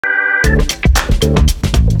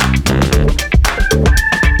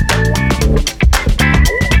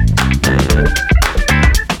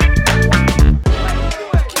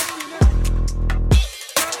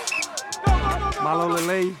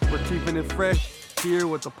here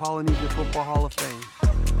with the Polynesian Football Hall of Fame.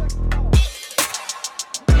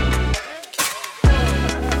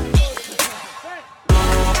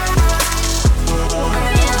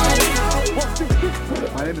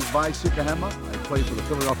 My name is Sikahema. I play for the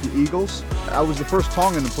Philadelphia Eagles. I was the first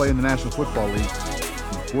Tongan to play in the National Football League.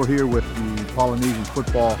 We're here with the Polynesian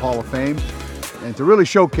Football Hall of Fame and to really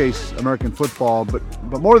showcase American football, but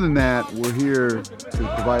more than that, we're here to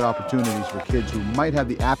provide opportunities for kids who might have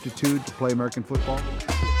the aptitude to play American football.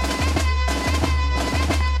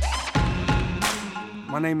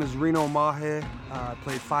 My name is Reno Mahe. I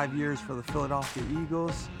played 5 years for the Philadelphia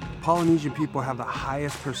Eagles. Polynesian people have the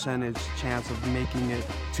highest percentage chance of making it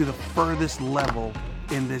to the furthest level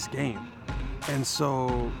in this game. And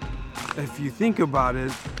so, if you think about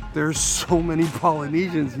it, there's so many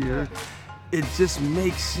Polynesians here. It just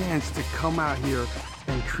makes sense to come out here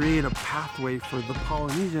and create a pathway for the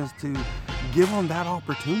Polynesians to give them that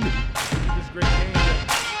opportunity. This great game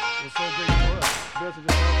that was so great for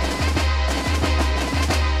us.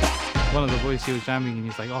 One of the boys, he was jamming and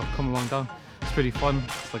he's like, oh, come along down. It's pretty fun.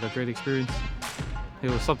 It's like a great experience. It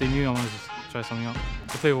was something new. I wanted to just try something out.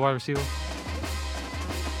 I play with wide receiver.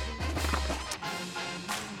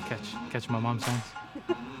 Catch my mom's hands.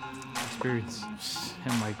 Experience.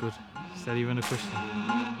 Am I good? Is that even a question?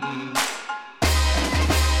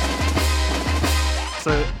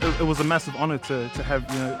 So it was a massive honor to have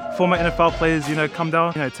former NFL players come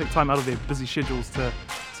down, take time out of their busy schedules to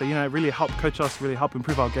really help coach us, really help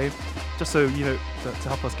improve our game, just so to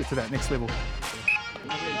help us get to that next level.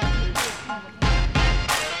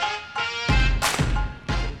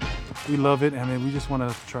 We love it, and we just want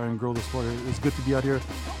to try and grow the sport. It's good to be out here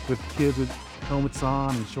with kids with helmets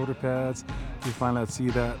on and shoulder pads. We finally see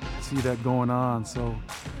that going on. So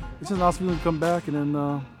it's just awesome to come back and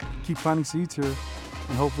then keep planting seeds here,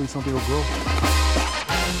 and hopefully something will grow.